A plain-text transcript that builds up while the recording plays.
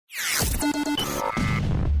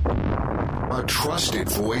a trusted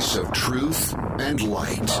voice of truth and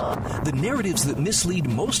light. The narratives that mislead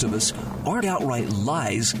most of us aren't outright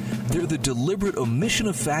lies. They're the deliberate omission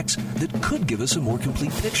of facts that could give us a more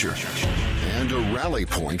complete picture. And a rally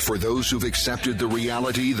point for those who've accepted the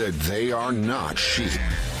reality that they are not sheep.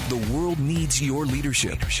 The world needs your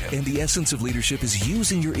leadership, and the essence of leadership is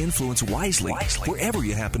using your influence wisely, wherever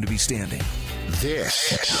you happen to be standing.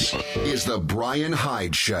 This is the Bryan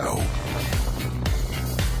Hyde Show.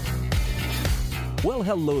 Well,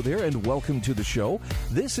 hello there, and welcome to the show.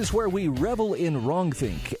 This is where we revel in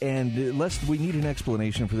wrongthink, and lest we need an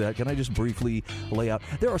explanation for that, can I just briefly lay out?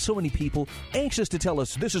 There are so many people anxious to tell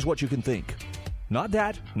us this is what you can think. Not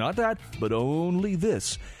that, but only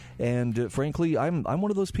this. And frankly, I'm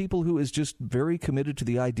one of those people who is just very committed to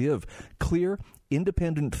the idea of clear,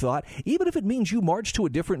 independent thought, even if it means you march to a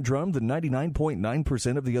different drum than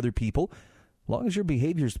 99.9% of the other people. As long as your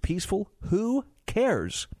behavior is peaceful, who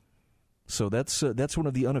cares? So that's one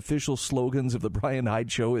of the unofficial slogans of the Bryan Hyde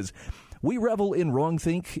Show is we revel in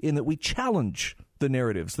wrongthink in that we challenge the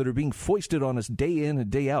narratives that are being foisted on us day in and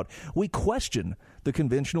day out. We question the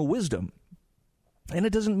conventional wisdom. And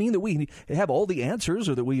it doesn't mean that we have all the answers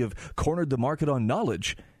or that we have cornered the market on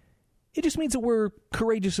knowledge. It just means that we're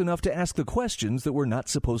courageous enough to ask the questions that we're not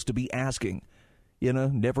supposed to be asking in a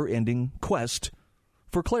never-ending quest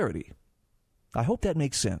for clarity. I hope that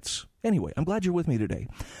makes sense. Anyway, I'm glad you're with me today.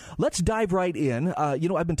 Let's dive right in.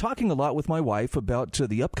 I've been talking a lot with my wife about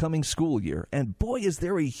the upcoming school year, and boy, is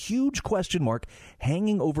there a huge question mark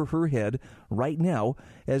hanging over her head right now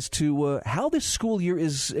as to how this school year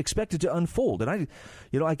is expected to unfold. And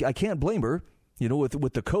I can't blame her.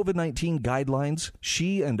 With the COVID-19 guidelines,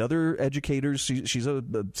 she and other educators, she's a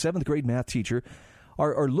seventh grade math teacher,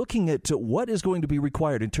 are looking at what is going to be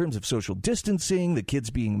required in terms of social distancing, the kids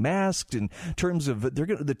being masked, in terms of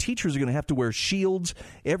the teachers are going to have to wear shields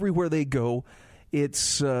everywhere they go.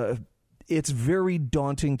 It's very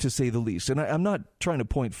daunting to say the least. And I'm not trying to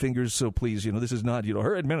point fingers, so please, this is not,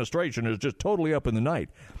 her administration is just totally up in the night.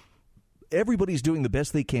 Everybody's doing the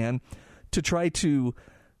best they can to try to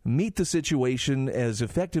meet the situation as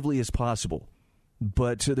effectively as possible.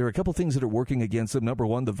 But there are a couple things that are working against them. Number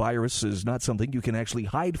one, the virus is not something you can actually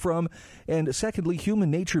hide from. And secondly,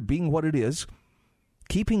 human nature being what it is,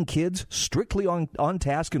 keeping kids strictly on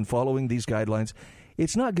task and following these guidelines,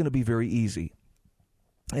 it's not going to be very easy.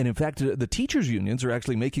 And in fact, the teachers' unions are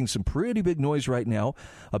actually making some pretty big noise right now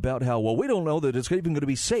about how, we don't know that it's even going to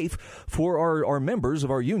be safe for our members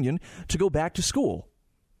of our union to go back to school.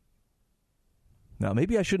 Now,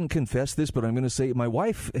 maybe I shouldn't confess this, but I'm going to say my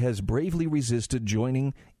wife has bravely resisted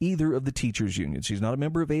joining either of the teachers' unions. She's not a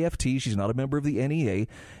member of AFT. She's not a member of the NEA.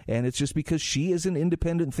 And it's just because she is an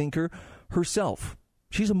independent thinker herself.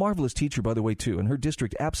 She's a marvelous teacher, by the way, too, and her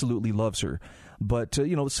district absolutely loves her. But,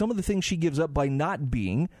 some of the things she gives up by not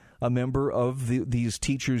being a member of these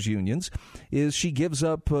teachers' unions is she gives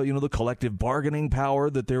up, the collective bargaining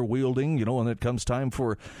power that they're wielding, when it comes time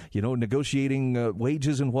for, negotiating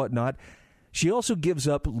wages and whatnot. She also gives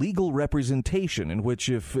up legal representation in which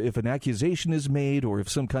if an accusation is made or if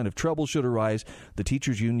some kind of trouble should arise, the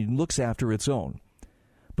teachers union looks after its own.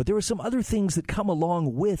 But there are some other things that come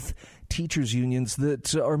along with teachers unions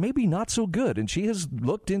that are maybe not so good. And she has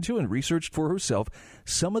looked into and researched for herself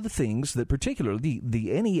some of the things that particularly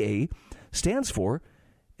the NEA stands for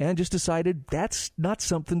and just decided that's not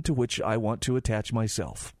something to which I want to attach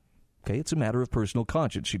myself. Okay, it's a matter of personal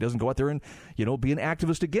conscience. She doesn't go out there and, be an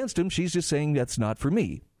activist against him. She's just saying that's not for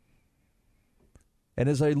me. And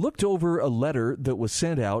as I looked over a letter that was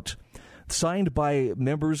sent out, signed by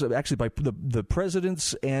members of, actually by the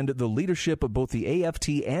presidents and the leadership of both the AFT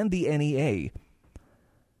and the NEA,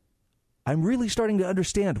 I'm really starting to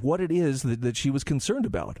understand what it is that she was concerned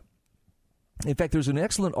about. In fact, there's an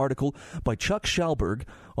excellent article by Chuck Schalberg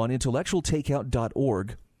on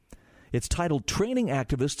intellectualtakeout.org. It's titled Training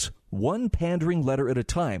Activists, One Pandering Letter at a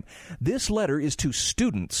Time. This letter is to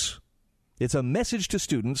students. It's a message to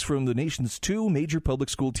students from the nation's two major public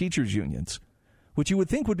school teachers unions, which you would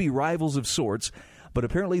think would be rivals of sorts, but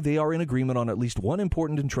apparently they are in agreement on at least one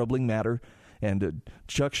important and troubling matter. And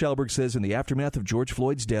Chuck Schalberg says in the aftermath of George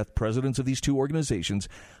Floyd's death, presidents of these two organizations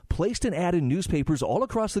placed an ad in newspapers all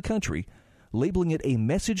across the country, labeling it a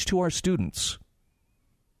message to our students.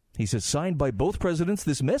 He says, signed by both presidents,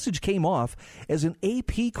 this message came off as an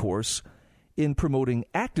AP course in promoting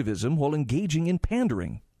activism while engaging in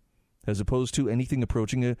pandering, as opposed to anything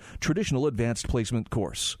approaching a traditional advanced placement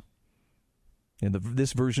course. In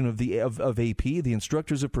this version of AP, the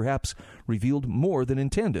instructors have perhaps revealed more than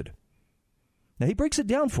intended. Now, he breaks it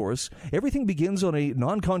down for us. Everything begins on a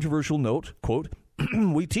non-controversial note, quote,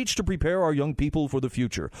 We teach to prepare our young people for the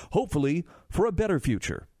future, hopefully for a better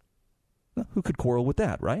future. Well, who could quarrel with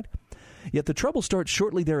that, right? Yet the trouble starts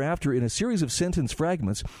shortly thereafter in a series of sentence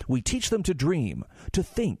fragments. We teach them to dream, to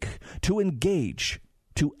think, to engage,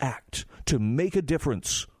 to act, to make a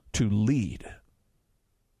difference, to lead.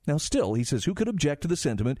 Now still, he says, who could object to the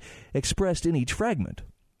sentiment expressed in each fragment?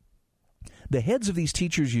 The heads of these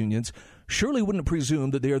teachers' unions surely wouldn't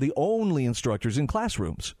presume that they are the only instructors in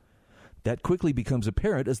classrooms. That quickly becomes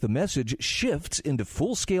apparent as the message shifts into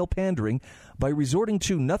full-scale pandering by resorting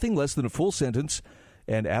to nothing less than a full sentence,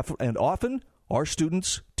 and often our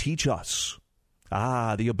students teach us.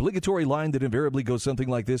 The obligatory line that invariably goes something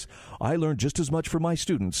like this: I learned just as much from my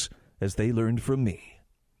students as they learned from me.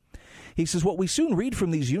 He says what we soon read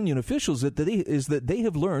from these union officials is that they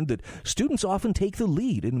have learned that students often take the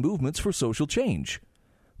lead in movements for social change.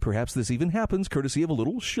 Perhaps this even happens courtesy of a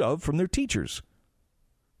little shove from their teachers.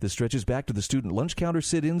 This stretches back to the student lunch counter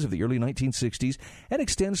sit-ins of the early 1960s and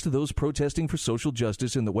extends to those protesting for social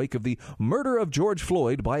justice in the wake of the murder of George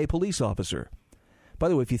Floyd by a police officer. By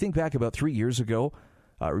the way, if you think back about 3 years ago,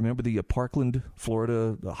 remember the Parkland,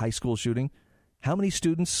 Florida high school shooting? How many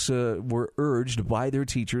students were urged by their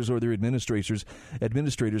teachers or their administrators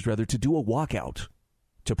to do a walkout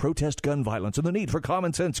to protest gun violence and the need for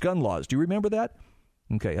common sense gun laws? Do you remember that?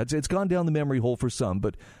 Okay, it's gone down the memory hole for some,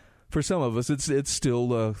 but for some of us, it's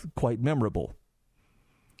still quite memorable.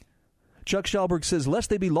 Chuck Schallberg says, lest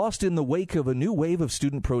they be lost in the wake of a new wave of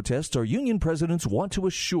student protests, our union presidents want to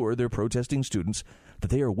assure their protesting students that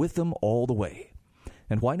they are with them all the way.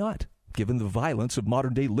 And why not, given the violence of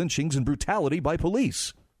modern-day lynchings and brutality by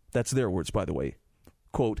police? That's their words, by the way.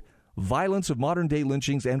 Quote, violence of modern-day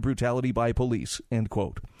lynchings and brutality by police, end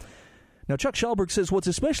quote. Now, Chuck Schallberg says what's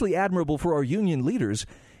especially admirable for our union leaders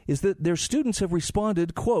is that their students have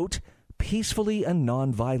responded, quote, peacefully and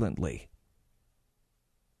nonviolently.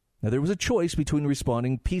 Now, there was a choice between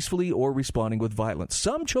responding peacefully or responding with violence.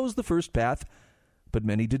 Some chose the first path, but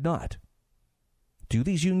many did not. Do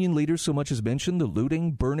these union leaders so much as mention the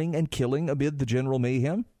looting, burning, and killing amid the general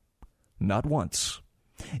mayhem? Not once.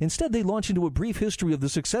 Instead, they launch into a brief history of the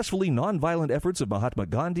successfully nonviolent efforts of Mahatma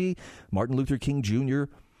Gandhi, Martin Luther King Jr.,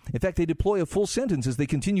 in fact, they deploy a full sentence as they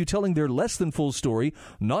continue telling their less-than-full story,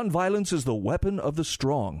 nonviolence is the weapon of the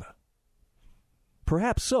strong.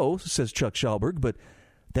 Perhaps so, says Chuck Schallberg, but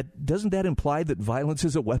doesn't that imply that violence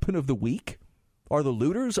is a weapon of the weak? Are the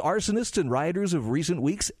looters, arsonists, and rioters of recent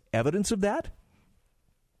weeks evidence of that?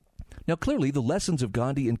 Now, clearly, the lessons of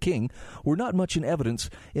Gandhi and King were not much in evidence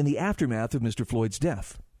in the aftermath of Mr. Floyd's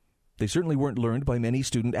death. They certainly weren't learned by many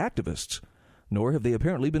student activists, nor have they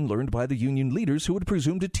apparently been learned by the union leaders who would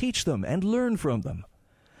presume to teach them and learn from them.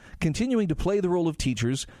 Continuing to play the role of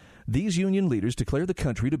teachers, these union leaders declare the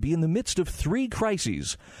country to be in the midst of three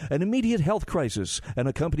crises: an immediate health crisis, an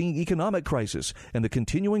accompanying economic crisis, and the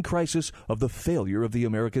continuing crisis of the failure of the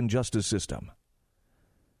American justice system.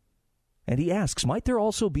 And he asks, might there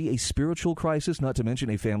also be a spiritual crisis, not to mention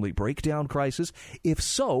a family breakdown crisis? If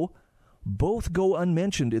so, both go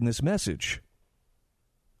unmentioned in this message.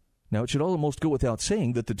 Now, it should almost go without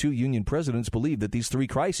saying that the two union presidents believe that these three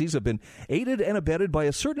crises have been aided and abetted by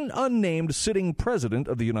a certain unnamed sitting president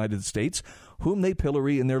of the United States, whom they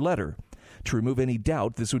pillory in their letter. To remove any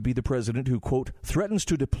doubt, this would be the president who, quote, threatens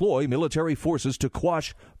to deploy military forces to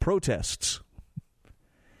quash protests.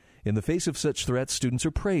 In the face of such threats, students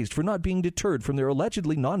are praised for not being deterred from their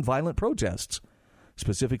allegedly nonviolent protests.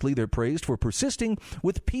 Specifically, they're praised for persisting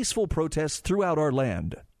with peaceful protests throughout our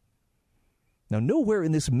land. Now, nowhere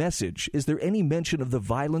in this message is there any mention of the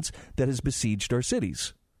violence that has besieged our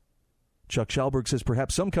cities. Chuck Schallberg says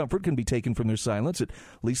perhaps some comfort can be taken from their silence. At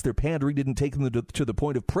least their pandering didn't take them to the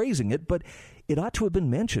point of praising it, but it ought to have been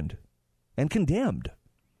mentioned and condemned.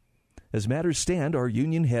 As matters stand, our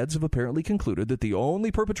union heads have apparently concluded that the only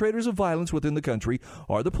perpetrators of violence within the country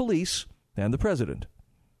are the police and the president.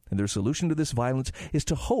 And their solution to this violence is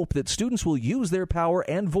to hope that students will use their power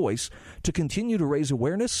and voice to continue to raise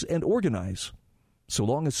awareness and organize. So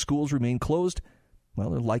long as schools remain closed,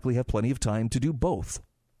 well, they'll likely have plenty of time to do both.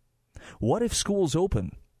 What if schools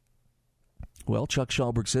open? Well, Chuck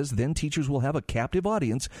Schallberg says then teachers will have a captive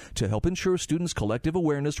audience to help ensure students' collective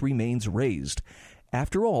awareness remains raised.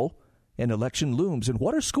 After all, an election looms, and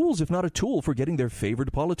what are schools if not a tool for getting their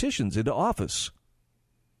favored politicians into office?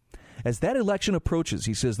 As that election approaches,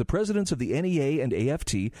 he says the presidents of the NEA and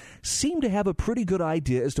AFT seem to have a pretty good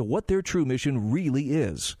idea as to what their true mission really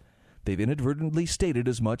is. They've inadvertently stated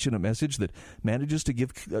as much in a message that manages to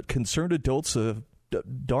give concerned adults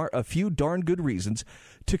a few darn good reasons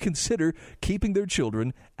to consider keeping their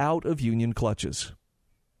children out of union clutches.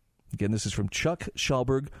 Again, this is from Chuck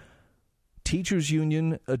Schallberg, teachers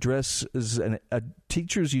union addresses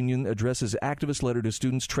activist letter to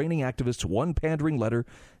students, training activists one pandering letter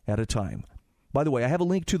at a time. By the way, I have a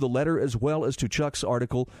link to the letter as well as to Chuck's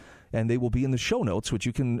article, and they will be in the show notes, which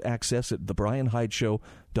you can access at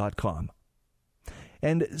thebryanhydeshow.com.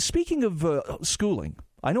 And speaking of schooling,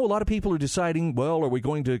 I know a lot of people are deciding, well, are we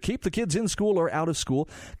going to keep the kids in school or out of school?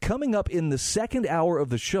 Coming up in the second hour of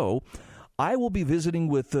the show, I will be visiting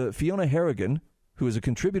with Fiona Harrigan, who is a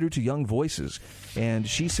contributor to Young Voices. And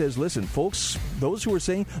she says, listen, folks, those who are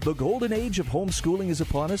saying the golden age of homeschooling is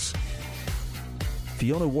upon us,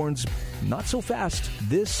 Fiona warns, not so fast.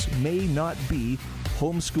 This may not be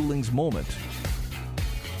homeschooling's moment.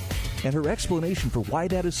 And her explanation for why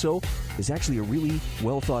that is so is actually a really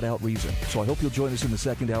well thought out reason. So I hope you'll join us in the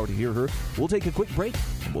second hour to hear her. We'll take a quick break,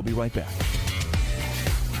 and we'll be right back.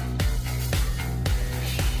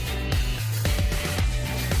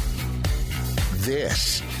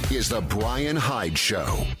 This is the Bryan Hyde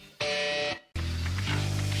Show.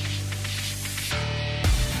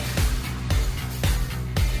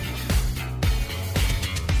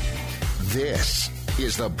 This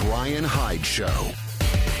is the Bryan Hyde Show.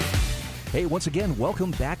 Hey, once again,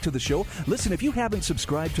 welcome back to the show. Listen, if you haven't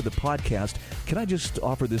subscribed to the podcast, can I just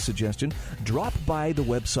offer this suggestion? Drop by the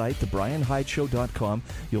website, thebryanhydeshow.com.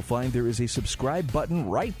 You'll find there is a subscribe button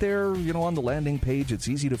right there, on the landing page. It's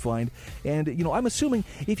easy to find. And, I'm assuming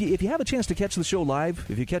if you have a chance to catch the show live,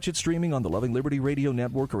 if you catch it streaming on the Loving Liberty Radio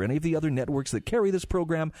Network or any of the other networks that carry this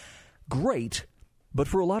program, great. But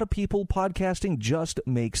for a lot of people, podcasting just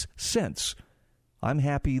makes sense. I'm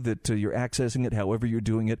happy that you're accessing it however you're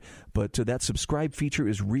doing it, but that subscribe feature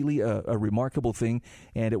is really a remarkable thing,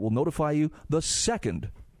 and it will notify you the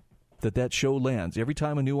second that show lands. Every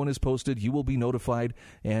time a new one is posted, you will be notified,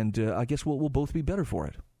 and I guess we'll both be better for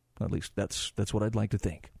it. At least that's what I'd like to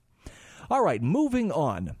think. All right, moving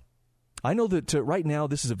on. I know that right now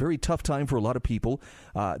this is a very tough time for a lot of people.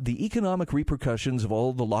 The economic repercussions of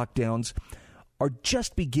all the lockdowns are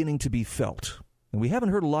just beginning to be felt. And we haven't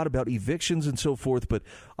heard a lot about evictions and so forth, but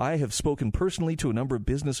I have spoken personally to a number of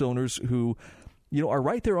business owners who, are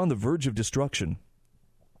right there on the verge of destruction.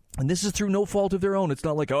 And this is through no fault of their own. It's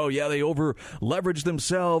not like, oh, yeah, they over-leveraged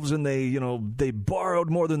themselves and they borrowed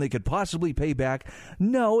more than they could possibly pay back.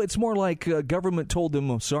 No, it's more like government told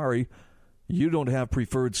them, oh, sorry, you don't have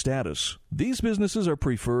preferred status. These businesses are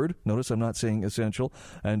preferred. Notice I'm not saying essential.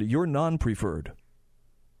 And you're non-preferred.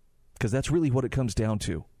 Because that's really what it comes down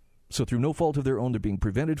to. So through no fault of their own, they're being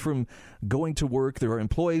prevented from going to work. There are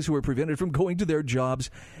employees who are prevented from going to their jobs.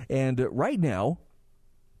 And right now,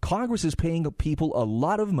 Congress is paying people a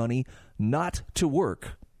lot of money not to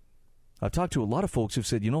work. I've talked to a lot of folks who've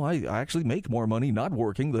said, I actually make more money not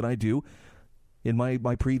working than I do in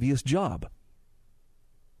my previous job.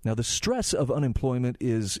 Now, the stress of unemployment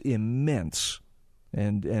is immense.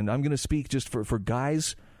 And I'm going to speak just for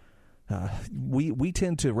guys. We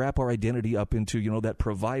tend to wrap our identity up into, that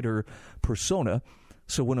provider persona.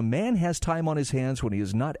 So when a man has time on his hands, when he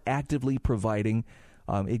is not actively providing,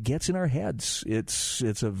 it gets in our heads. It's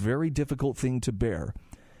a very difficult thing to bear.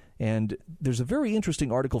 And there's a very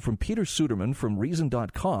interesting article from Peter Suderman from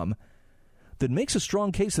Reason.com that makes a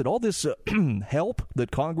strong case that all this help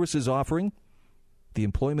that Congress is offering, the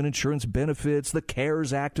employment insurance benefits, the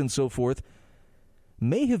CARES Act, and so forth,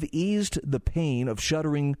 may have eased the pain of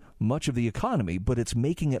shuttering much of the economy, but it's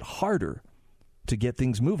making it harder to get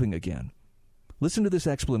things moving again. Listen to this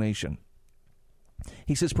explanation.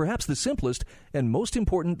 He says, perhaps the simplest and most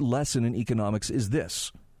important lesson in economics is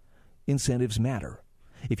this: incentives matter.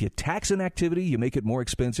 If you tax an activity, you make it more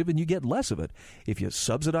expensive and you get less of it. If you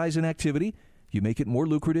subsidize an activity, you make it more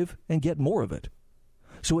lucrative and get more of it.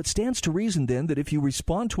 So it stands to reason, then, that if you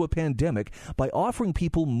respond to a pandemic by offering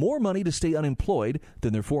people more money to stay unemployed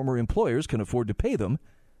than their former employers can afford to pay them,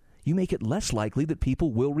 you make it less likely that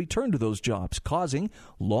people will return to those jobs, causing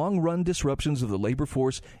long-run disruptions of the labor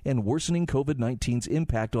force and worsening COVID-19's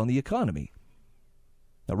impact on the economy.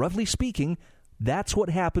 Now, roughly speaking, that's what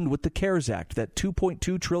happened with the CARES Act, that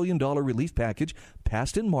 $2.2 trillion relief package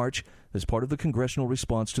passed in March as part of the congressional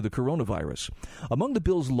response to the coronavirus. Among the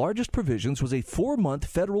bill's largest provisions was a 4-month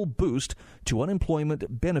federal boost to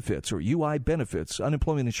unemployment benefits, or UI benefits,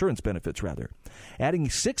 unemployment insurance benefits, rather, adding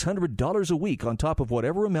 $600 a week on top of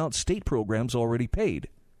whatever amount state programs already paid.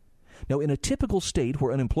 Now, in a typical state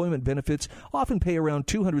where unemployment benefits often pay around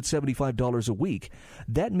 $275 a week,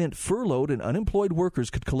 that meant furloughed and unemployed workers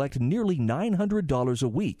could collect nearly $900 a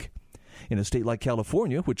week. In a state like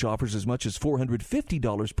California, which offers as much as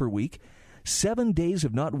 $450 per week, 7 days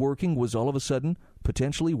of not working was all of a sudden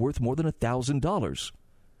potentially worth more than $1,000.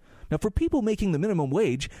 Now, for people making the minimum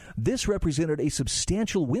wage, this represented a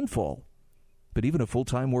substantial windfall. But even a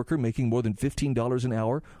full-time worker making more than $15 an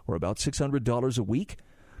hour, or about $600 a week,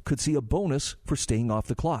 could see a bonus for staying off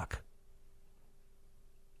the clock.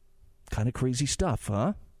 Kind of crazy stuff,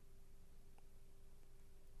 huh?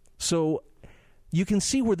 So you can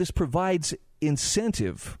see where this provides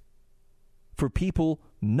incentive for people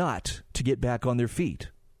not to get back on their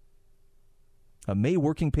feet. A May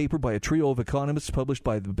working paper by a trio of economists published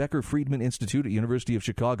by the Becker-Friedman Institute at University of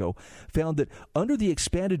Chicago found that under the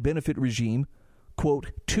expanded benefit regime,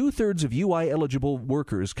 quote, 2/3 of UI-eligible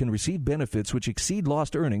workers can receive benefits which exceed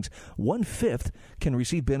lost earnings. 1/5 can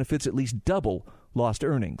receive benefits at least double lost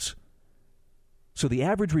earnings. So the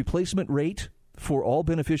average replacement rate for all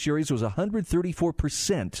beneficiaries was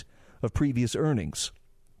 134% of previous earnings.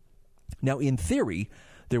 Now, in theory,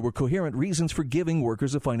 there were coherent reasons for giving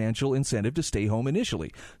workers a financial incentive to stay home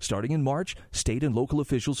initially. Starting in March, state and local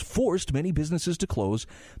officials forced many businesses to close.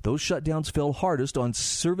 Those shutdowns fell hardest on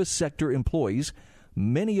service sector employees,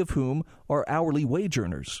 many of whom are hourly wage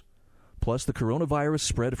earners. Plus, the coronavirus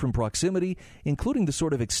spread from proximity, including the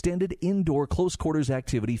sort of extended indoor close quarters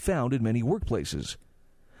activity found in many workplaces.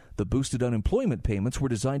 The boosted unemployment payments were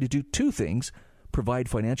designed to do two things: provide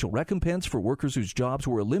financial recompense for workers whose jobs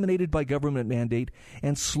were eliminated by government mandate,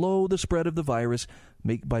 and slow the spread of the virus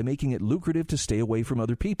by making it lucrative to stay away from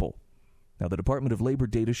other people. Now, the Department of Labor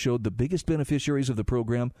data showed the biggest beneficiaries of the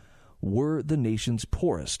program were the nation's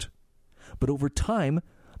poorest. But over time,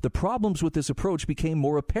 the problems with this approach became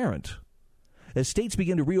more apparent. As states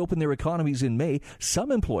began to reopen their economies in May, some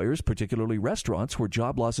employers, particularly restaurants where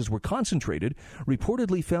job losses were concentrated,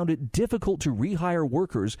 reportedly found it difficult to rehire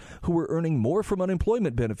workers who were earning more from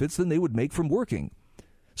unemployment benefits than they would make from working.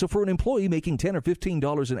 So for an employee making $10 or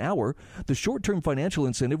 $15 an hour, the short-term financial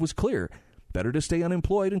incentive was clear: better to stay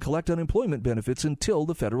unemployed and collect unemployment benefits until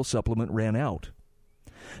the federal supplement ran out.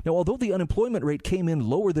 Now, although the unemployment rate came in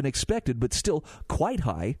lower than expected, but still quite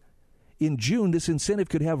high, in June, this incentive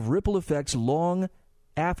could have ripple effects long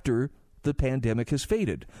after the pandemic has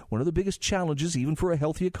faded. One of the biggest challenges, even for a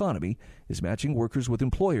healthy economy, is matching workers with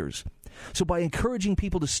employers. So by encouraging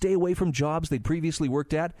people to stay away from jobs they'd previously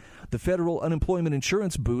worked at, the federal unemployment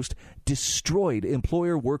insurance boost destroyed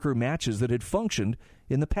employer-worker matches that had functioned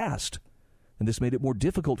in the past. And this made it more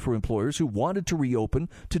difficult for employers who wanted to reopen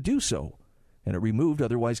to do so. And it removed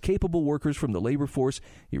otherwise capable workers from the labor force,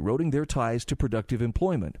 eroding their ties to productive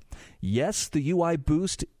employment. Yes, the UI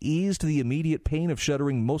boost eased the immediate pain of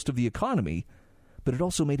shuttering most of the economy, but it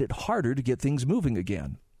also made it harder to get things moving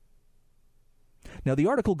again. Now, the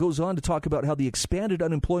article goes on to talk about how the expanded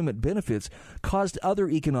unemployment benefits caused other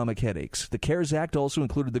economic headaches. The CARES Act also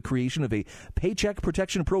included the creation of a Paycheck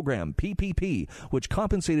Protection Program, PPP, which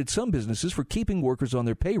compensated some businesses for keeping workers on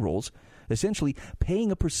their payrolls, essentially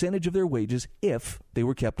paying a percentage of their wages if they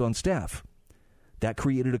were kept on staff. That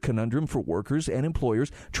created a conundrum for workers and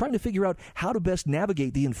employers trying to figure out how to best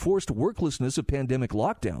navigate the enforced worklessness of pandemic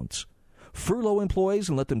lockdowns. Furlough employees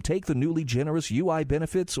and let them take the newly generous UI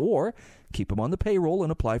benefits, or keep them on the payroll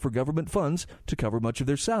and apply for government funds to cover much of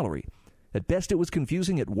their salary. At best, it was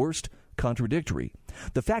confusing. At worst, contradictory.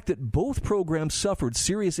 The fact that both programs suffered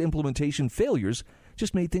serious implementation failures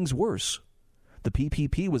just made things worse. The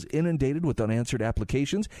PPP was inundated with unanswered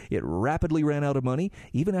applications. It rapidly ran out of money,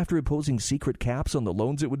 even after imposing secret caps on the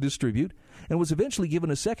loans it would distribute, and was eventually given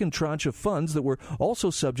a second tranche of funds that were also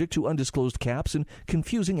subject to undisclosed caps and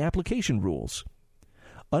confusing application rules.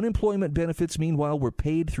 Unemployment benefits, meanwhile, were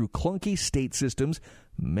paid through clunky state systems,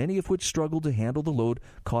 many of which struggled to handle the load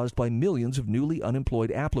caused by millions of newly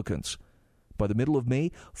unemployed applicants. By the middle of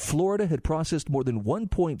May, Florida had processed more than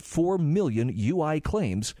 1.4 million UI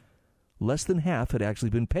claims. Less than half had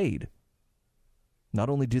actually been paid. Not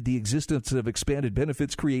only did the existence of expanded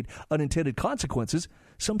benefits create unintended consequences,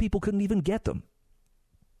 some people couldn't even get them.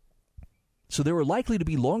 So there were likely to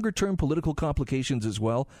be longer-term political complications as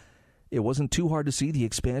well. It wasn't too hard to see the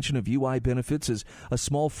expansion of UI benefits as a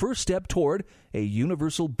small first step toward a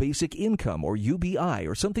universal basic income, or UBI,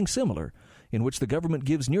 or something similar, in which the government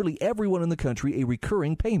gives nearly everyone in the country a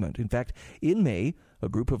recurring payment. In fact, in May, a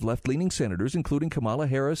group of left-leaning senators, including Kamala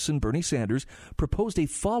Harris and Bernie Sanders, proposed a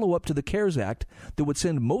follow-up to the CARES Act that would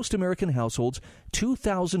send most American households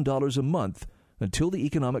 $2,000 a month until the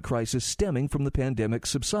economic crisis stemming from the pandemic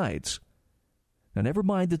subsides. Now, never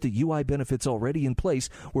mind that the UI benefits already in place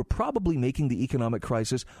were probably making the economic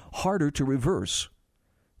crisis harder to reverse.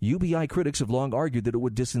 UBI critics have long argued that it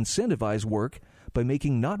would disincentivize work by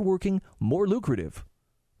making not working more lucrative.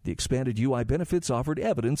 The expanded UI benefits offered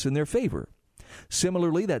evidence in their favor.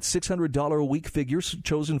 Similarly, that $600 a week figure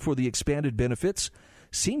chosen for the expanded benefits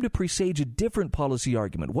seemed to presage a different policy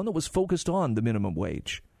argument, one that was focused on the minimum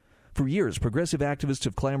wage. For years, progressive activists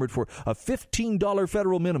have clamored for a $15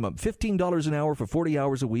 federal minimum, $15 an hour for 40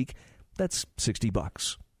 hours a week. That's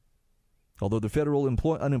 $60. Although the federal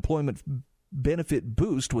unemployment benefit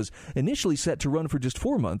boost was initially set to run for just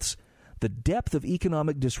 4 months, the depth of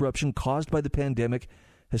economic disruption caused by the pandemic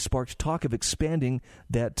has sparked talk of expanding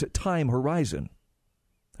that time horizon.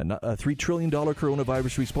 A $3 trillion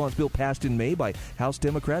coronavirus response bill passed in May by House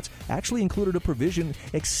Democrats actually included a provision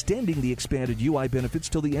extending the expanded UI benefits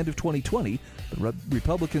till the end of 2020, but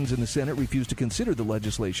Republicans in the Senate refused to consider the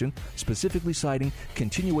legislation, specifically citing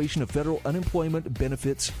continuation of federal unemployment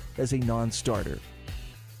benefits as a non-starter.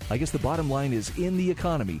 I guess the bottom line is, in the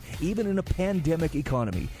economy, even in a pandemic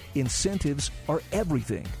economy, incentives are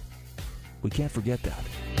everything. We can't forget that.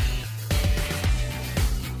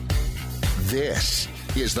 This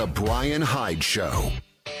is the Bryan Hyde Show.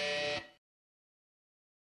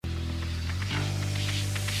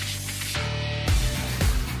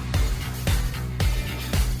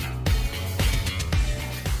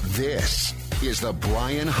 This is the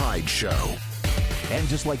Bryan Hyde Show. And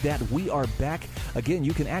just like that, we are back. Again,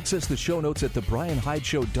 you can access the show notes at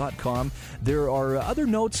thebryanhydeshow.com. There are other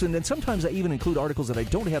notes, and then sometimes I even include articles that I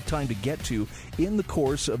don't have time to get to in the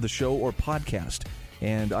course of the show or podcast.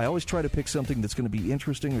 And I always try to pick something that's going to be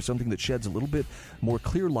interesting or something that sheds a little bit more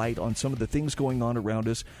clear light on some of the things going on around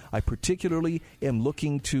us. I particularly am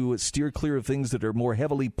looking to steer clear of things that are more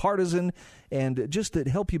heavily partisan and just that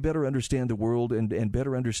help you better understand the world and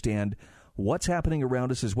better understand what's happening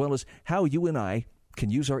around us, as well as how you and I can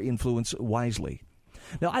use our influence wisely.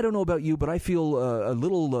 Now, I don't know about you, but I feel a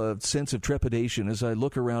little sense of trepidation as I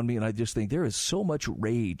look around me, and I just think there is so much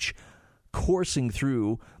rage coursing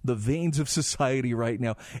through the veins of society right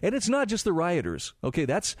now. And it's not just the rioters. Okay,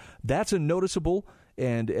 that's a noticeable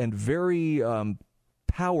and very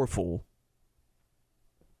powerful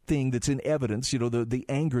thing that's in evidence. You know, the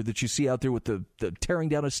anger that you see out there with the tearing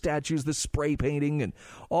down of statues, the spray painting, and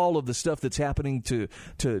all of the stuff that's happening to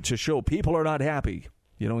show people are not happy,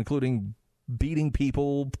 you know, including beating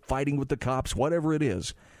people, fighting with the cops, whatever it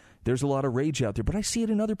is. There's a lot of rage out there, but I see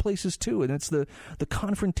it in other places too, and it's the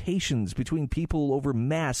confrontations between people over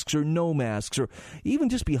masks or no masks, or even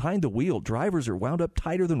just behind the wheel. Drivers are wound up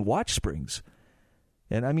tighter than watch springs.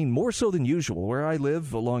 And I mean, more so than usual. Where I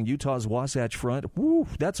live, along Utah's Wasatch Front,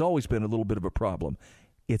 that's always been a little bit of a problem.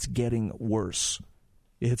 It's getting worse.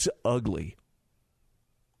 It's ugly.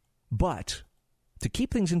 But to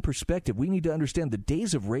keep things in perspective, we need to understand the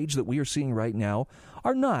days of rage that we are seeing right now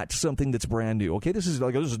are not something that's brand new. Okay, this is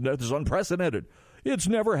unprecedented. It's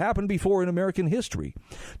never happened before in American history.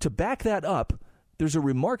 To back that up, there's a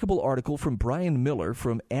remarkable article from Brian Miller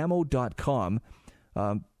from ammo.com.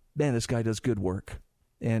 Man, this guy does good work.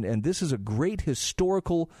 And this is a great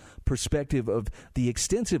historical perspective of the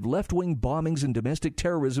extensive left-wing bombings and domestic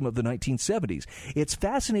terrorism of the 1970s. It's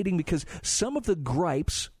fascinating because some of the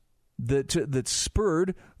gripes that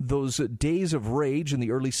spurred those days of rage in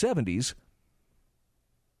the early 70s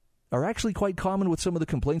are actually quite common with some of the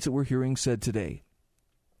complaints that we're hearing said today.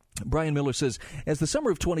 Brian Miller says, as the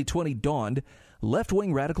summer of 2020 dawned,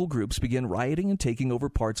 left-wing radical groups began rioting and taking over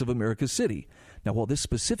parts of America's city. Now, while this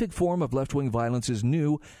specific form of left-wing violence is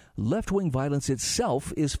new, left-wing violence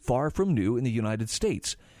itself is far from new in the United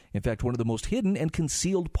States. In fact, one of the most hidden and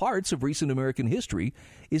concealed parts of recent American history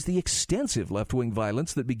is the extensive left-wing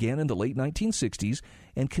violence that began in the late 1960s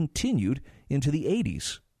and continued into the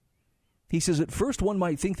 80s. He says, at first one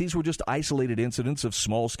might think these were just isolated incidents of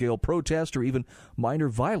small-scale protest or even minor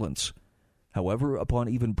violence. However, upon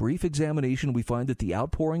even brief examination, we find that the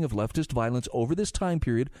outpouring of leftist violence over this time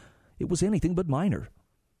period, it was anything but minor.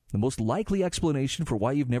 The most likely explanation for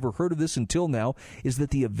why you've never heard of this until now is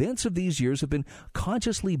that the events of these years have been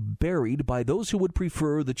consciously buried by those who would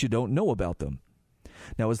prefer that you don't know about them.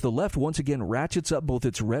 Now, as the left once again ratchets up both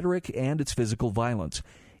its rhetoric and its physical violence,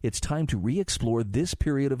 it's time to re-explore this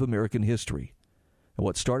period of American history. And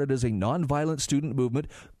what started as a nonviolent student movement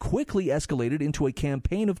quickly escalated into a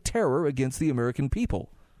campaign of terror against the American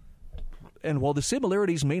people. And while the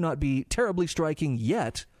similarities may not be terribly striking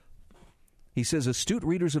yet, he says astute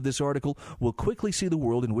readers of this article will quickly see the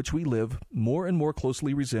world in which we live more and more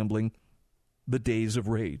closely resembling the days of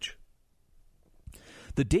rage.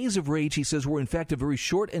 The days of rage, he says, were in fact a very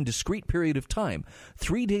short and discrete period of time.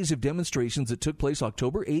 3 days of demonstrations that took place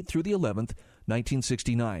October 8th through the 11th,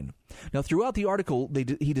 1969. Now, throughout the article,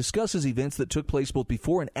 he discusses events that took place both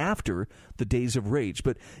before and after the days of rage.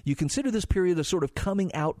 But you consider this period a sort of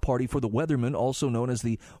coming out party for the weathermen, also known as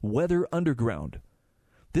the Weather Underground.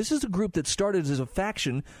 This is a group that started as a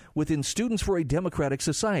faction within Students for a Democratic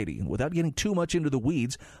Society. And without getting too much into the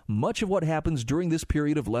weeds, much of what happens during this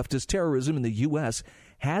period of leftist terrorism in the U.S.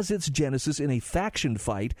 has its genesis in a faction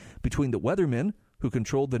fight between the Weathermen, who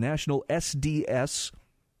controlled the national SDS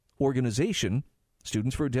organization,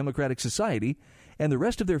 Students for a Democratic Society, and the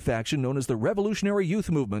rest of their faction known as the Revolutionary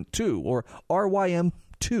Youth Movement 2, or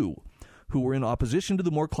RYM2, who were in opposition to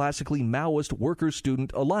the more classically Maoist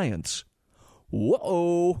Worker-Student Alliance.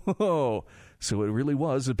 Whoa! So it really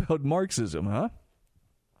was about Marxism, huh?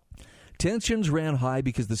 Tensions ran high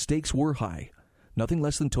because the stakes were high. Nothing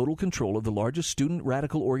less than total control of the largest student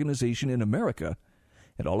radical organization in America,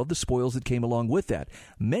 and all of the spoils that came along with that.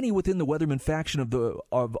 Many within the Weatherman faction of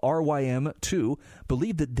RYM2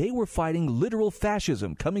 believed that they were fighting literal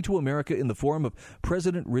fascism coming to America in the form of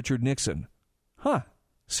President Richard Nixon. Huh.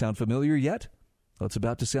 Sound familiar yet? Well, it's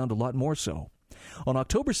about to sound a lot more so. On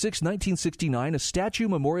October 6, 1969, a statue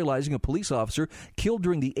memorializing a police officer killed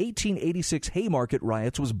during the 1886 Haymarket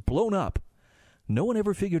riots was blown up. No one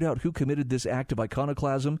ever figured out who committed this act of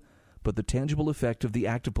iconoclasm, but the tangible effect of the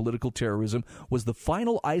act of political terrorism was the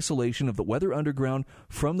final isolation of the Weather Underground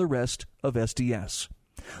from the rest of SDS.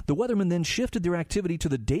 The Weathermen then shifted their activity to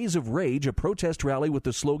the Days of Rage, a protest rally with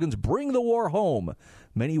the slogans, "Bring the war home."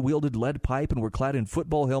 Many wielded lead pipe and were clad in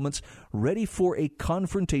football helmets, ready for a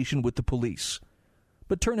confrontation with the police.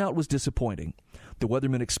 But turnout was disappointing. The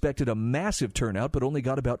Weathermen expected a massive turnout, but only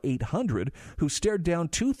got about 800, who stared down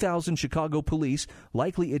 2,000 Chicago police,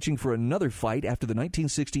 likely itching for another fight after the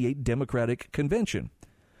 1968 Democratic Convention.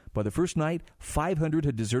 By the first night, 500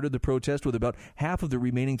 had deserted the protest, with about half of the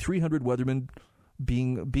remaining 300 Weathermen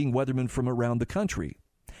being Weathermen from around the country.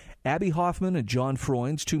 Abby Hoffman and John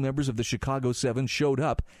Freunds, two members of the Chicago Seven, showed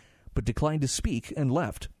up, but declined to speak and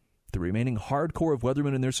left. The remaining hardcore of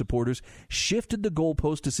Weathermen and their supporters shifted the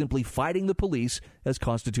goalpost to simply fighting the police as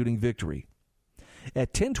constituting victory.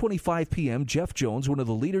 At 10:25 p.m., Jeff Jones, one of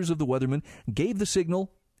the leaders of the Weathermen, gave the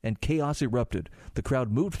signal, and chaos erupted. The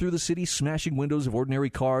crowd moved through the city, smashing windows of ordinary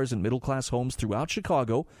cars and middle-class homes throughout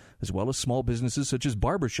Chicago, as well as small businesses such as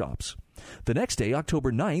barbershops. The next day,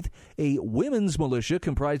 October 9th, a women's militia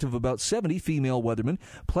comprised of about 70 female Weathermen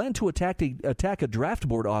planned to attack a draft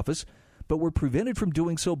board office, but were prevented from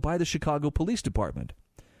doing so by the Chicago Police Department.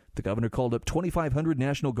 The governor called up 2,500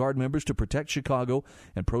 National Guard members to protect Chicago,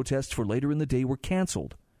 and protests for later in the day were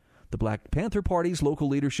canceled. The Black Panther Party's local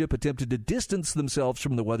leadership attempted to distance themselves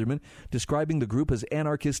from the Weathermen, describing the group as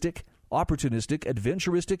anarchistic, opportunistic,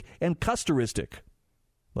 adventuristic, and custoristic.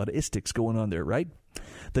 A lot of istics going on there, right?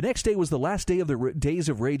 The next day was the last day of the Days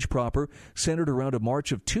of Rage proper, centered around a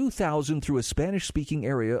march of 2,000 through a Spanish-speaking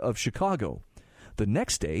area of Chicago. The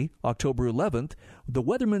next day, October 11th, the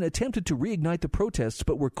Weathermen attempted to reignite the protests,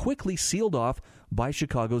 but were quickly sealed off by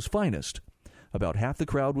Chicago's finest. About half the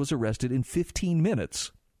crowd was arrested in 15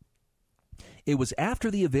 minutes. It was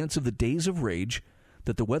after the events of the Days of Rage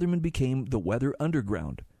that the Weathermen became the Weather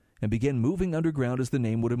Underground and began moving underground, as the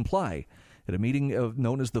name would imply, at a meeting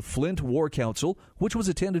known as the Flint War Council, which was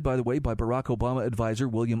attended, by the way, by Barack Obama advisor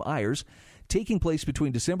William Ayers, taking place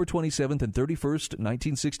between December 27th and 31st,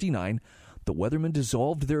 1969. The Weathermen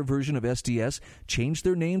dissolved their version of SDS, changed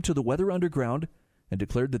their name to the Weather Underground, and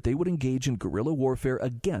declared that they would engage in guerrilla warfare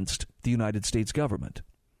against the United States government.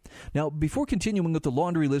 Now, before continuing with the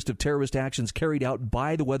laundry list of terrorist actions carried out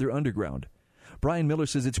by the Weather Underground, Bryan Miller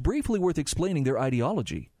says it's briefly worth explaining their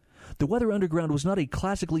ideology. The Weather Underground was not a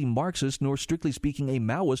classically Marxist nor, strictly speaking, a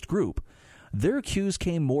Maoist group. Their cues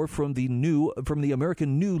came more from the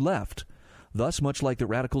American New Left. Thus, much like the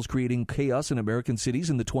radicals creating chaos in American cities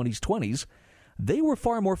in the 20s, they were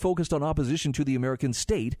far more focused on opposition to the American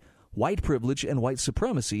state, white privilege, and white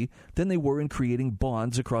supremacy than they were in creating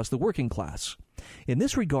bonds across the working class. In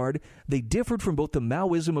this regard, they differed from both the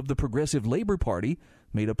Maoism of the Progressive Labor Party,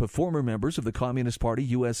 made up of former members of the Communist Party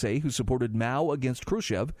USA who supported Mao against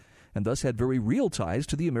Khrushchev, and thus had very real ties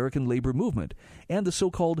to the American labor movement, and the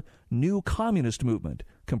so-called New Communist Movement,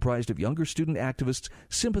 comprised of younger student activists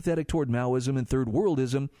sympathetic toward Maoism and Third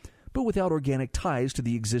Worldism, but without organic ties to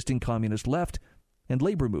the existing communist left and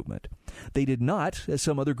labor movement. They did not, as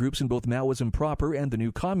some other groups in both Maoism proper and the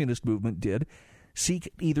New Communist Movement did, seek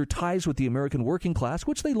either ties with the American working class,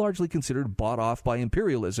 which they largely considered bought off by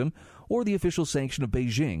imperialism, or the official sanction of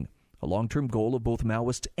Beijing, a long-term goal of both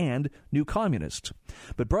Maoists and New Communists.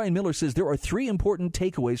 But Bryan Miller says there are three important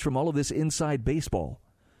takeaways from all of this inside baseball.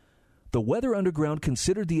 The Weather Underground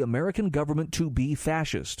considered the American government to be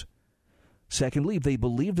fascist. Secondly, they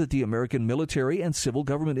believed that the American military and civil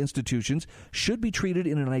government institutions should be treated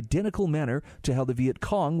in an identical manner to how the Viet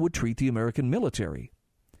Cong would treat the American military.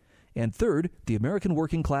 And third, the American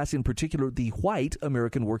working class, in particular the white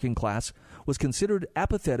American working class, was considered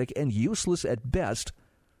apathetic and useless at best,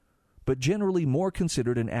 but generally more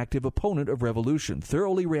considered an active opponent of revolution,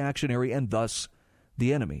 thoroughly reactionary, and thus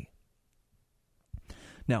the enemy.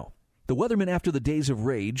 Now, the Weathermen, after the days of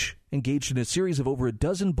rage, engaged in a series of over a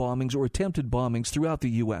dozen bombings or attempted bombings throughout the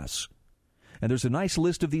U.S., and there's a nice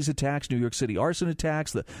list of these attacks: New York City arson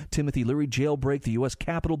attacks, the Timothy Leary jailbreak, the U.S.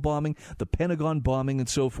 Capitol bombing, the Pentagon bombing, and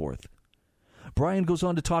so forth. Bryan goes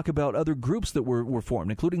on to talk about other groups that were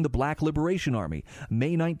formed, including the Black Liberation Army,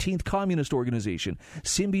 May 19th Communist Organization,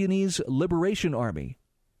 Symbionese Liberation Army,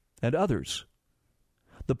 and others.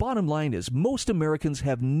 The bottom line is most Americans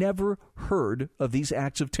have never heard of these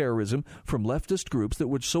acts of terrorism from leftist groups that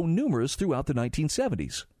were so numerous throughout the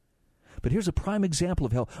 1970s. But here's a prime example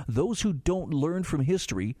of how those who don't learn from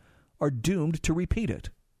history are doomed to repeat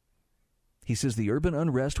it. He says the urban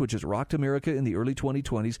unrest which has rocked America in the early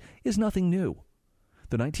 2020s is nothing new.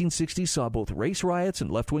 The 1960s saw both race riots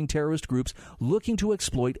and left-wing terrorist groups looking to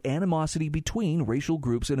exploit animosity between racial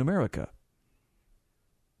groups in America.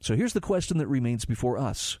 So here's the question that remains before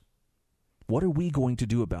us. What are we going to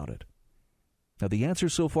do about it? Now, the answer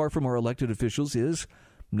so far from our elected officials is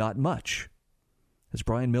not much. As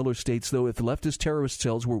Brian Miller states, though, if the leftist terrorist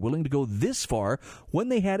cells were willing to go this far when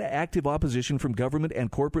they had active opposition from government and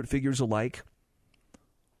corporate figures alike,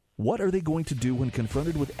 what are they going to do when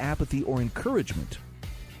confronted with apathy or encouragement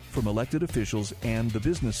from elected officials and the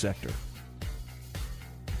business sector?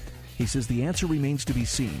 He says the answer remains to be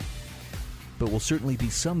seen, but will certainly be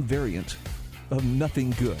some variant of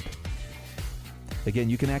nothing good.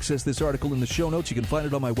 Again, you can access this article in the show notes. You can find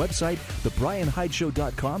it on my website,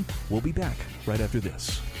 thebryanhydeshow.com. We'll be back right after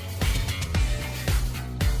this.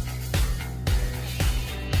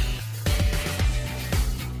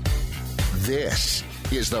 This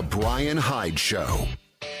is The Bryan Hyde Show.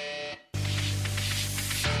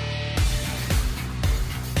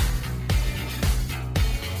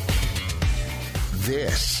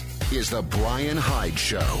 This is The Bryan Hyde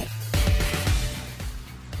Show.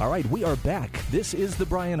 All right, we are back. This is The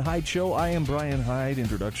Bryan Hyde Show. I am Bryan Hyde.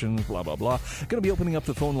 Introductions, blah, blah, blah. Going to be opening up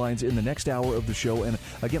the phone lines in the next hour of the show. And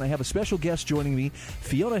again, I have a special guest joining me.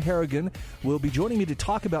 Fiona Harrigan will be joining me to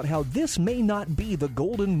talk about how this may not be the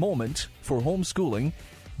golden moment for homeschooling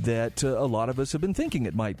that a lot of us have been thinking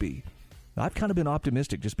it might be. I've kind of been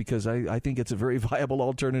optimistic just because I think it's a very viable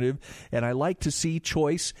alternative. And I like to see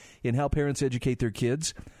choice in how parents educate their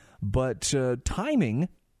kids. But timing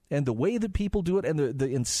and the way that people do it and the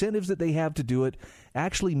incentives that they have to do it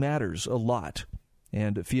actually matters a lot.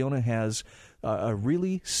 And Fiona has a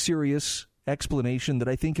really serious explanation that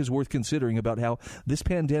I think is worth considering about how this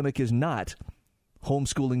pandemic is not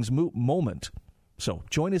homeschooling's moment. So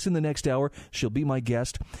join us in the next hour. She'll be my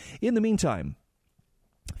guest. In the meantime,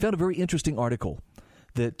 I found a very interesting article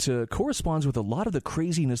that corresponds with a lot of the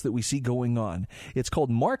craziness that we see going on. It's called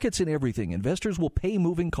Markets and Everything. Investors will pay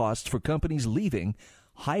moving costs for companies leaving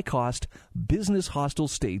high-cost, business-hostile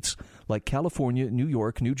states like California, New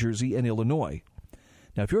York, New Jersey, and Illinois.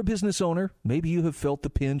 Now, if you're a business owner, maybe you have felt the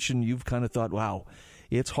pinch and you've kind of thought, wow,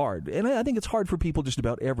 it's hard. And I think it's hard for people just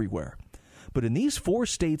about everywhere. But in these 4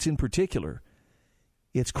 states in particular,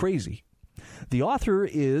 it's crazy. The author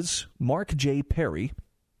is Mark J. Perry,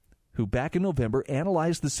 who back in November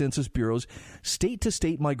analyzed the Census Bureau's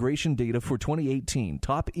state-to-state migration data for 2018,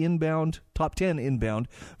 top 10 inbound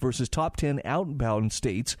versus top 10 outbound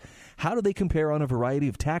states. How do they compare on a variety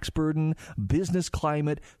of tax burden, business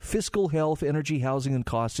climate, fiscal health, energy, housing, and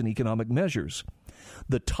costs and economic measures?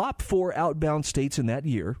 The top 4 outbound states in that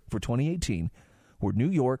year for 2018 were New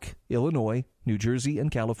York, Illinois, New Jersey,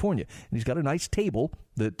 and California. And he's got a nice table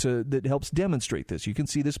that helps demonstrate this. You can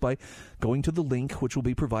see this by going to the link, which will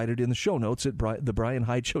be provided in the show notes at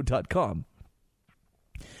thebryanhydeshow.com.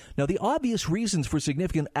 Now, the obvious reasons for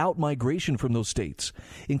significant out-migration from those states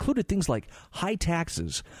included things like high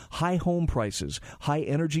taxes, high home prices, high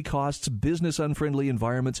energy costs, business-unfriendly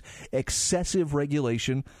environments, excessive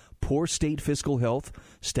regulation, poor state fiscal health,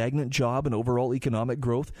 stagnant job and overall economic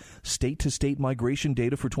growth. State-to-state migration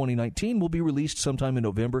data for 2019 will be released sometime in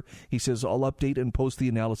November. He says, I'll update and post the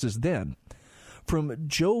analysis then. From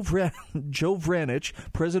Joe Vranich,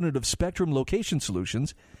 president of Spectrum Location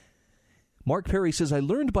Solutions, Mark Perry says, I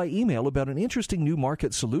learned by email about an interesting new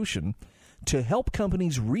market solution to help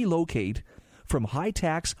companies relocate from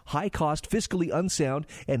high-tax, high-cost, fiscally unsound,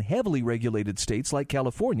 and heavily regulated states like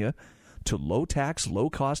California to low-tax,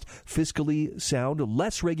 low-cost, fiscally sound,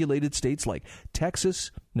 less regulated states like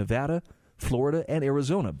Texas, Nevada, Florida, and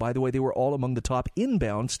Arizona. By the way, they were all among the top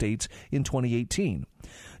inbound states in 2018.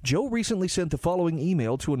 Joe recently sent the following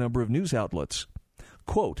email to a number of news outlets.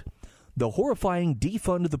 Quote, The horrifying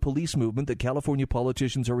defund the police movement that California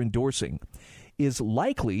politicians are endorsing is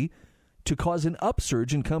likely to cause an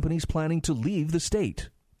upsurge in companies planning to leave the state.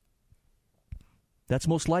 That's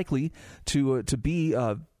most likely to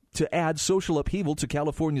add social upheaval to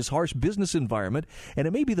California's harsh business environment, and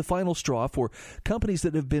it may be the final straw for companies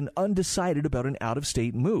that have been undecided about an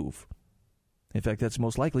out-of-state move. In fact, that's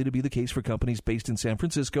most likely to be the case for companies based in San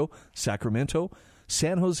Francisco, Sacramento,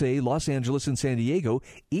 San Jose, Los Angeles, and San Diego,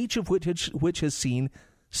 each of which has seen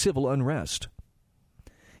civil unrest.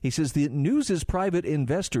 He says the news is private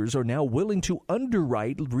investors are now willing to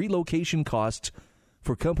underwrite relocation costs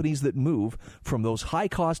for companies that move from those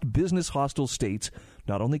high-cost, business-hostile states,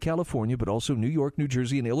 not only California, but also New York, New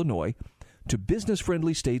Jersey, and Illinois, to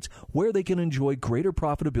business-friendly states where they can enjoy greater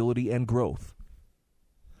profitability and growth.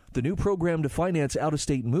 The new program to finance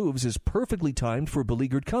out-of-state moves is perfectly timed for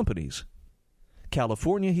beleaguered companies.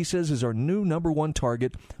 California, he says, is our new number one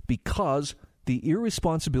target because the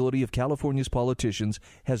irresponsibility of California's politicians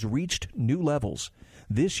has reached new levels.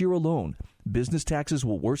 This year alone, business taxes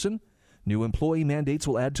will worsen, new employee mandates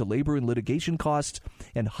will add to labor and litigation costs,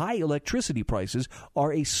 and high electricity prices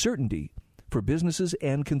are a certainty for businesses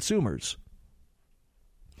and consumers.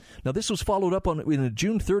 Now, this was followed up in a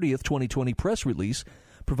June 30th, 2020 press release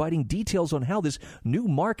providing details on how this new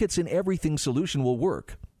markets in everything solution will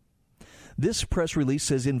work. This press release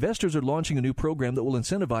says investors are launching a new program that will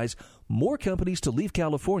incentivize more companies to leave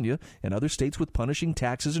California and other states with punishing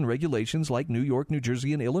taxes and regulations like New York, New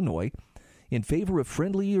Jersey, and Illinois in favor of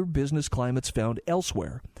friendlier business climates found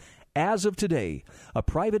elsewhere. As of today, a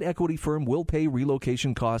private equity firm will pay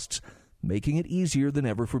relocation costs, making it easier than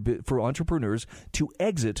ever for entrepreneurs to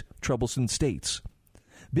exit troublesome states.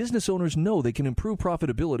 Business owners know they can improve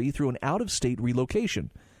profitability through an out-of-state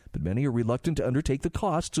relocation, but many are reluctant to undertake the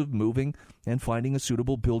costs of moving and finding a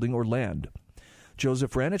suitable building or land.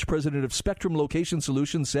 Joseph Ranich, president of Spectrum Location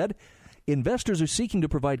Solutions, said, investors are seeking to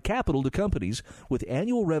provide capital to companies with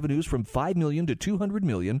annual revenues from $5 million to $200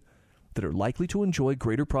 million that are likely to enjoy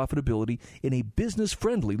greater profitability in a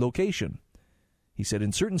business-friendly location. He said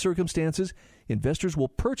in certain circumstances, investors will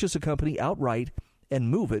purchase a company outright and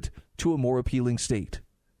move it to a more appealing state.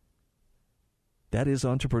 That is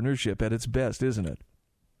entrepreneurship at its best, isn't it?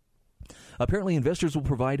 Apparently, investors will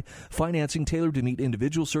provide financing tailored to meet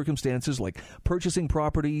individual circumstances like purchasing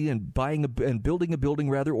property and building a building,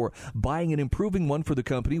 or buying and improving one for the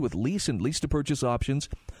company with lease and lease-to-purchase options.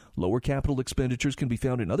 Lower capital expenditures can be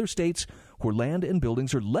found in other states where land and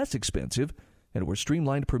buildings are less expensive and where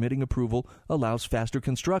streamlined permitting approval allows faster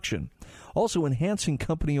construction. Also, enhancing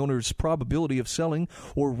company owners' probability of selling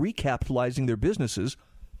or recapitalizing their businesses,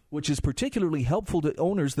 which is particularly helpful to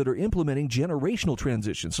owners that are implementing generational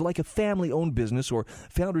transitions, so like a family-owned business or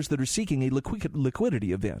founders that are seeking a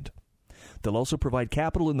liquidity event. They'll also provide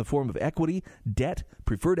capital in the form of equity, debt,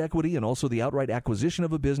 preferred equity, and also the outright acquisition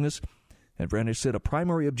of a business. And Branish said a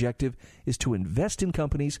primary objective is to invest in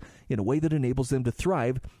companies in a way that enables them to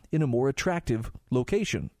thrive in a more attractive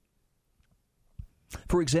location.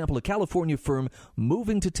 For example, a California firm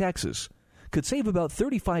moving to Texas could save about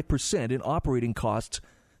 35% in operating costs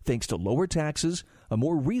thanks to lower taxes, a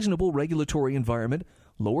more reasonable regulatory environment,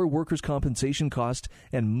 lower workers' compensation costs,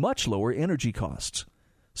 and much lower energy costs.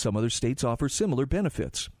 Some other states offer similar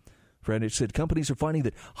benefits. Franich said companies are finding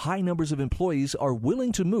that high numbers of employees are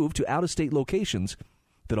willing to move to out-of-state locations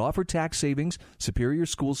that offer tax savings, superior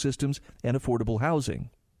school systems, and affordable housing.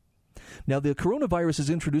 Now, the coronavirus has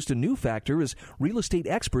introduced a new factor as real estate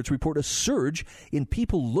experts report a surge in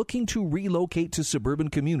people looking to relocate to suburban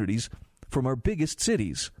communities from our biggest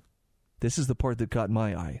cities. This is the part that caught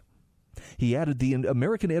my eye. He added the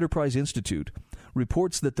American Enterprise Institute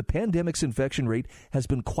reports that the pandemic's infection rate has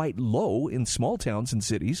been quite low in small towns and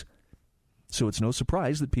cities, so it's no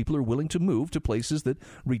surprise that people are willing to move to places that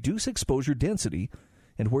reduce exposure density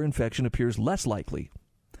and where infection appears less likely.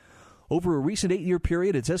 Over a recent 8-year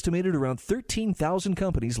period, it's estimated around 13,000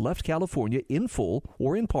 companies left California in full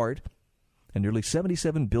or in part, and nearly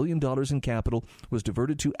 $77 billion in capital was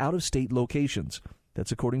diverted to out-of-state locations.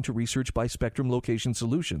 That's according to research by Spectrum Location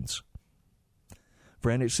Solutions.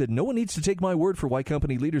 Franich said, no one needs to take my word for why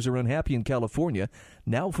company leaders are unhappy in California.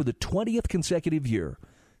 Now for the 20th consecutive year,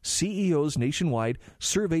 CEOs nationwide,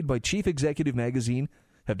 surveyed by Chief Executive Magazine,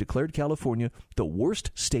 have declared California the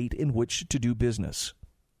worst state in which to do business.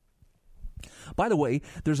 By the way,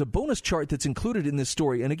 there's a bonus chart that's included in this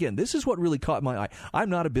story. And again, this is what really caught my eye. I'm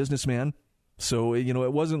not a businessman. So, it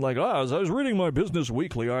wasn't like, as I was reading my Business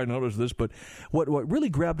Weekly, I noticed this. But what really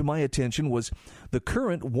grabbed my attention was the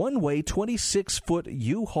current one-way 26-foot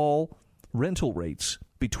U-Haul rental rates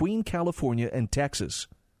between California and Texas.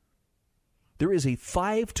 there is a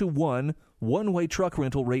 5-to-1 one-way truck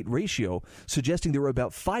rental rate ratio, suggesting there are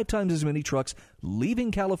about 5 times as many trucks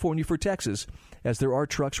leaving California for Texas as there are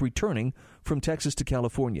trucks returning from Texas to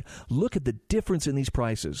California. Look at the difference in these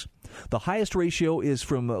prices. The highest ratio is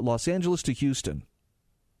from Los Angeles to Houston.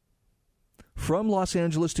 From Los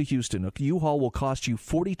Angeles to Houston, a U-Haul will cost you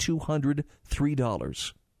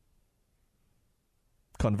 $4,203.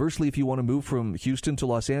 Conversely, if you want to move from Houston to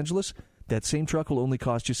Los Angeles, that same truck will only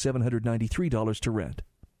cost you $793 to rent.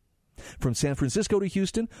 From San Francisco to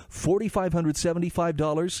Houston,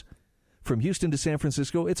 $4,575. From Houston to San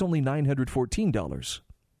Francisco, it's only $914.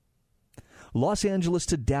 Los Angeles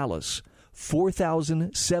to Dallas,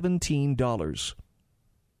 $4,017.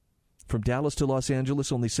 From Dallas to Los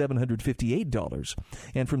Angeles, only $758.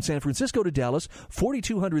 And from San Francisco to Dallas,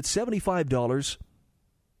 $4,275.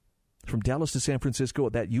 From Dallas to San Francisco,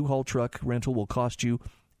 that U-Haul truck rental will cost you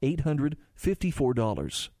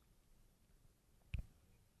 $854.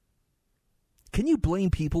 Can you blame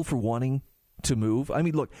people for wanting to move? I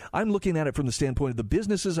mean, look, I'm looking at it from the standpoint of the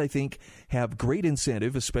businesses, I think, have great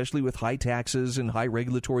incentive, especially with high taxes and high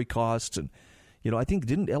regulatory costs. And, I think,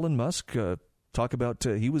 didn't Elon Musk talk about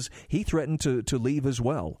he threatened to leave as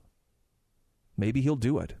well? Maybe he'll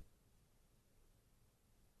do it.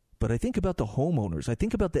 But I think about the homeowners. I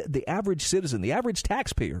think about the average citizen, the average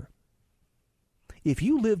taxpayer. If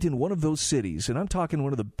you lived in one of those cities, and I'm talking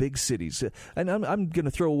one of the big cities, and I'm going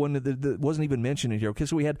to throw one that wasn't even mentioned in here,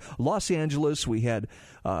 because we had Los Angeles, we had,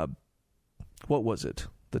 what was it?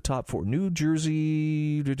 The top 4, New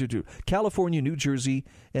Jersey, California, New Jersey,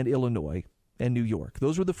 and Illinois, and New York.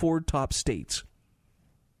 Those were the 4 top states.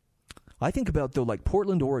 I think about, though, like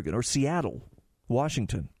Portland, Oregon, or Seattle,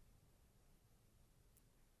 Washington.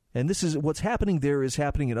 And this is what's happening there is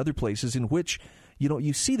happening in other places in which,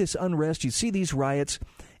 you see this unrest, you see these riots,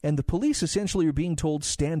 and the police essentially are being told,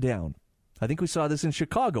 stand down. I think we saw this in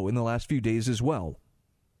Chicago in the last few days as well.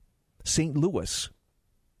 St. Louis,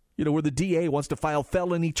 where the DA wants to file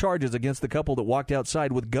felony charges against the couple that walked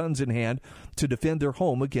outside with guns in hand to defend their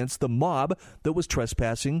home against the mob that was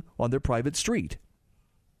trespassing on their private street.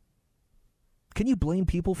 Can you blame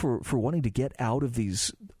people for wanting to get out of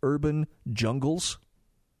these urban jungles?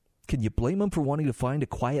 Can you blame them for wanting to find a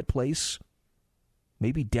quiet place?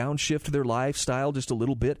 Maybe downshift their lifestyle just a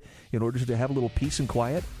little bit in order to have a little peace and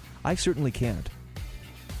quiet? I certainly can't.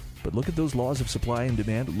 But look at those laws of supply and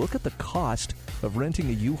demand. Look at the cost of renting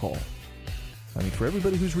a U-Haul. I mean, for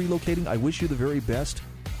everybody who's relocating, I wish you the very best.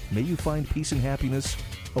 May you find peace and happiness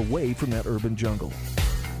away from that urban jungle.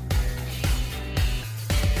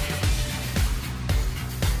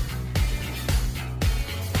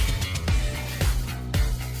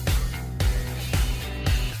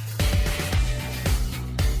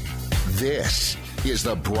 This is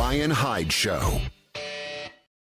the Bryan Hyde Show.